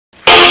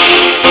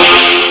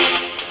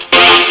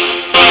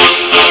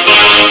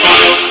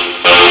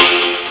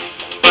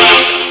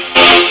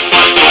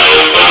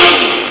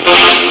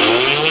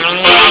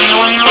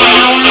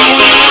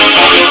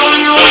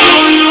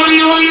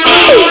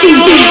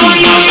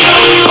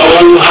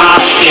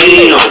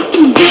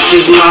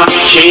is my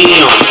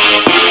jam.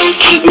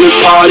 Keep me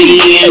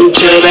partying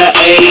to the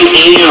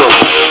AM.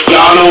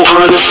 Y'all don't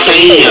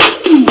understand.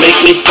 Make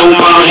me throw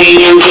my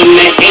hands in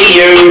the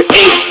air.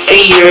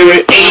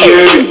 Ayer,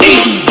 ayer,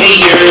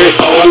 ayer.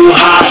 Oh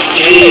hot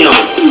damn,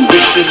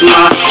 this is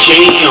my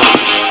jam.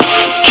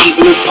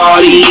 Keep me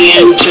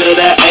partying to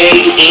the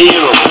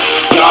AM.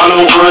 Y'all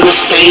don't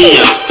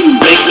understand.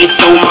 Make me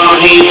throw my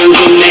hands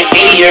in the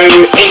air.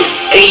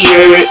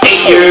 Ayer, ayer,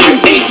 ayer.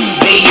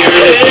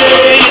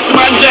 Hey, it's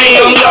my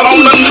jam. Y'all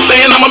don't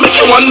understand. I'ma make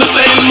you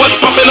understand what's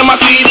pumping in my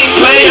CD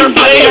player.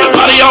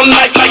 Party all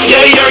night like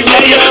Ayer.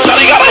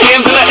 Shawty got her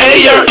hands in the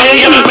air.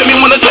 Make me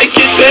wanna take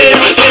it there.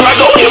 Here I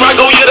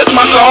go, yeah, that's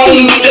my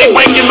song. DJ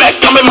bring it back,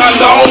 I'm in my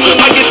zone.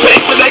 Might get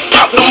paid for that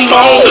cop them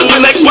bones.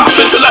 When they swap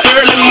until the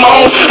early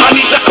morn. I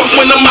need that pump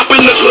when I'm up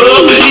in the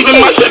club. Even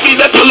my Chevy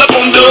that pull up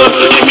on dub.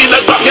 Give me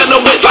that drop, yeah,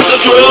 the waist like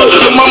a drug.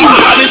 The mama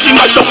hot and she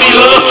might show me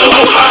love.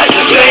 Oh hot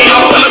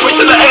damn,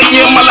 celebrate to the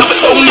AM. I love it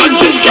so much,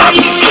 it's got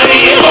me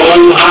saying.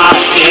 Oh hot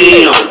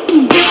damn,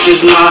 this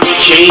is my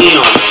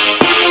jam.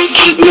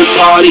 Keep me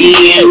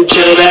partying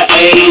to the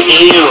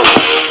AM.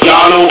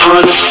 Y'all don't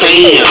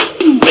understand.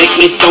 Make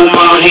me throw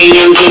my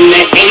hands in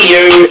the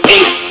air.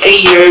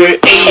 Ayer,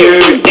 ayer,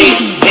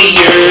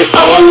 ayer.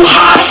 Oh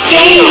hot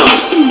damn,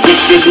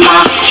 this is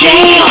my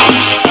jam.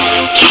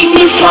 Keep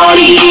me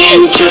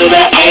partying to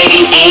the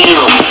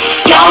AM.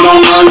 Y'all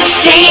don't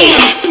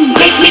understand.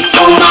 Make me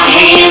throw my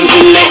hands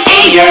in the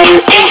air.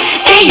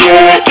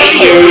 Ayer,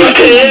 ayer.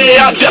 Hey,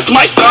 I just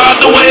might start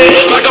the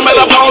way. Like I'm at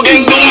a ball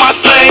game, do my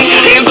thing.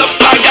 Hands up,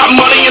 I got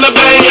money in the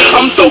bank.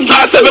 I'm so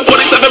fly,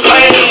 747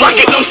 plane.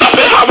 Rocket, don't stop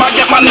it, how I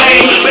get my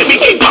name. Baby,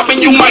 keep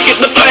popping, you might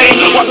get the fame.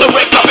 Walk the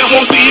red carpet,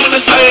 won't see you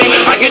the same.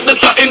 I get the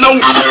starting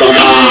on.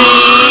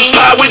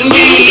 Ride with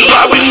me,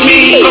 ride with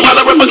me.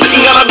 Somebody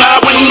representing, gotta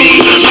die with me.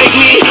 Make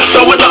me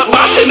throw it up,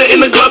 bartender in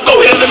the club. Go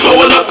ahead and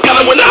pull it up.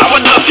 Gotta wonder how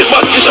it does. Get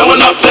fucked, you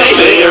showing up.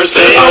 Stay.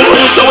 I'm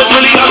rude, so it's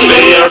really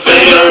unfair.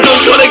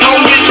 Don't sure they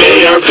gon' get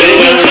bare.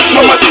 Check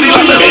for my city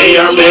like the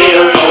mayor.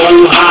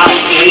 Oh hot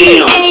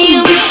damn,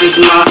 this is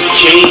my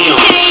jam.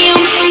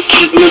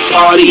 Keep me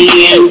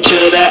partying to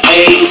the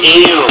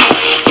AM.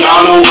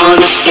 Y'all don't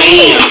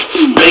understand.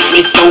 Make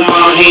me throw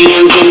my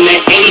hands in the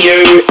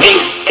air.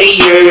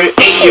 Ayer,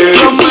 ayer.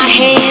 Throw my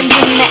hands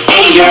in the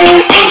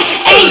Ayer,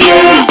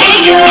 ayer,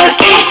 ayer,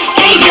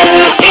 ayer,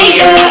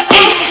 ayer,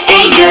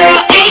 ayer,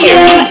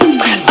 ayer.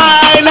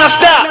 Alright, now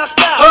stop.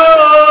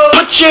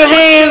 Put your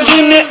hands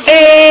in the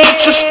air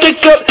to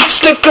stick up, touch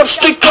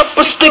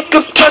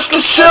the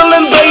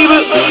ceiling,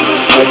 baby.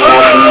 Put your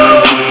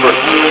hands up,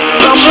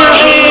 put your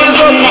hands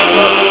up,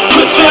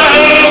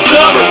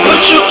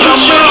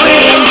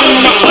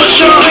 put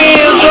your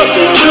hands up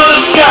to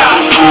the sky.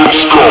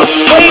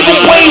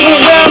 Wave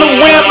around and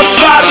round my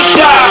side to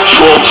side.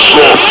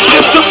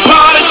 It's a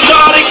party,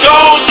 shawty, go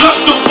touch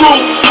the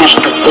roof.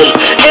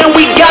 And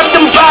we got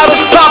them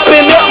bottles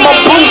popping up my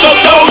boots, so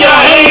throw your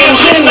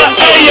hands in the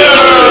air.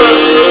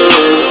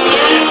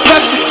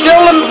 Touch the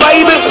ceiling,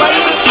 baby.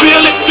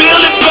 Feel it,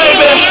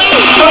 baby.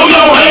 Throw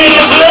your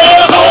hands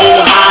up.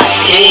 Oh hot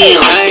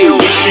damn,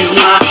 this is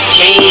my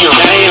jam.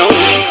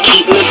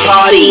 Keep me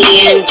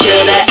partying to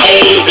the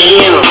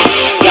AM.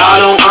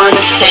 Y'all don't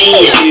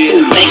understand.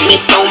 Make me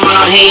throw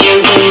my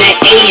hands in the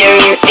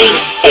air.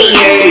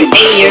 Ayer,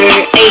 ayer,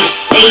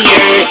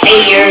 ayer,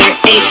 ayer,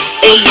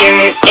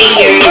 ayer,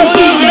 ayer.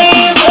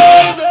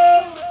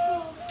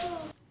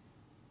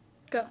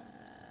 Go.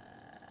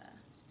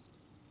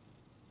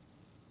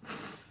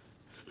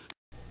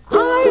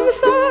 I'm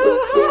so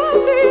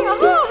happy,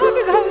 oh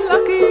happy go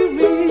lucky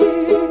me.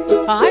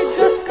 I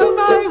just go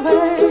my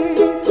way,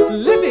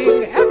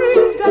 living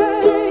every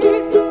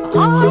day. I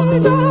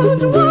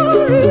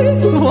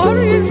don't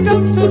worry,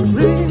 don't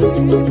agree.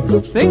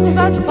 Things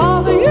that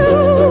bother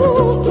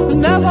you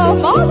never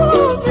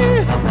bother me.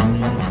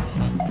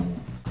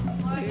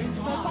 Things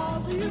that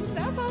bother you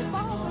never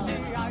bother me.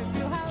 I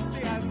feel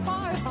happy and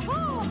fine,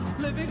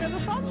 living in the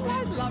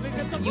sunlight, loving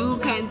it. You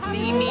can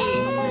see me,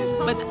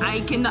 but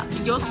I cannot.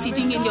 You're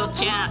sitting in your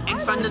chair in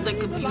front of the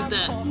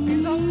computer.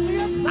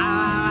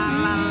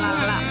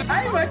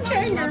 I'm a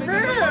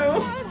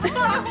kangaroo.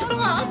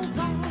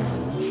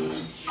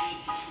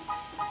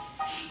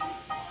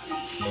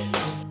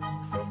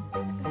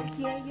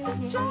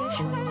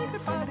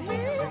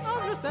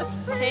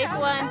 Take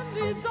one.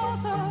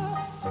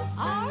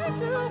 I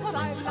do what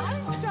I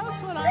like,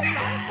 just what I like.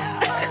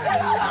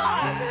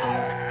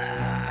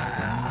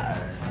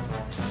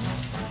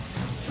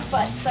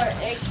 Butts are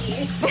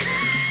icky.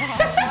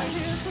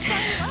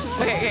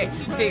 Okay,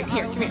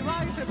 here, come here.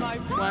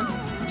 1,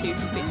 2,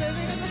 3.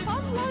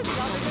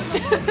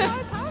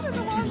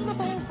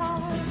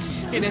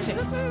 Here, that's it.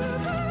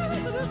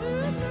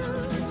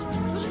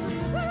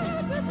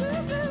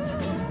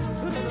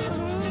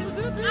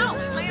 Ow,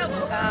 my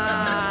elbow.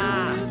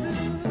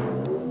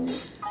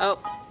 Oh.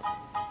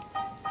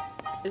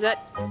 Is that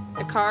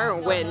a car or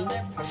wind?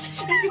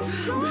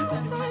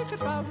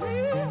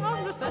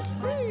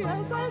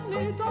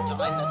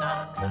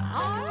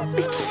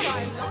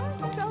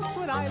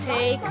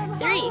 Take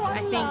 3, I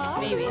think,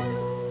 maybe.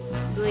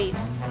 Leave.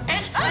 I'm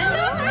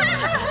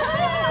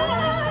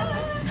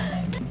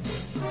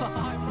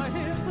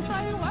here to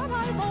stay when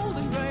I'm old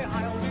and grey.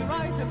 I'll be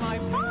right in my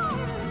prime,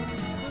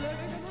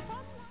 living in the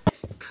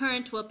sunlight.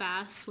 Current Whoop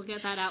Ass. We'll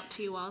get that out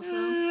to you also.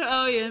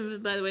 Oh yeah,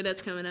 by the way,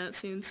 that's coming out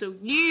soon. So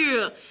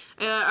yeah,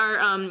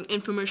 our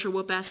infomercial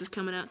Whoop Ass is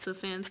coming out. So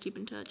fans, keep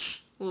in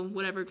touch. Well,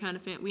 whatever kind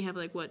of fan we have,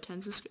 like what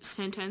 10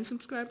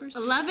 subscribers.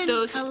 11.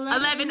 Those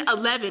 11.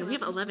 11. We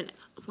have 11.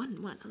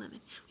 11. We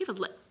have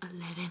 11.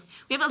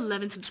 We have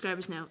 11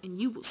 subscribers now, and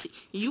you will see.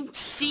 You will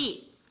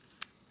see.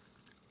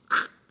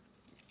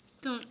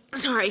 Don't.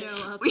 Sorry.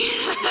 Throw up.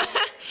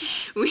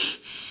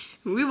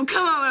 We will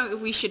come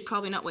on. We should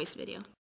probably not waste video.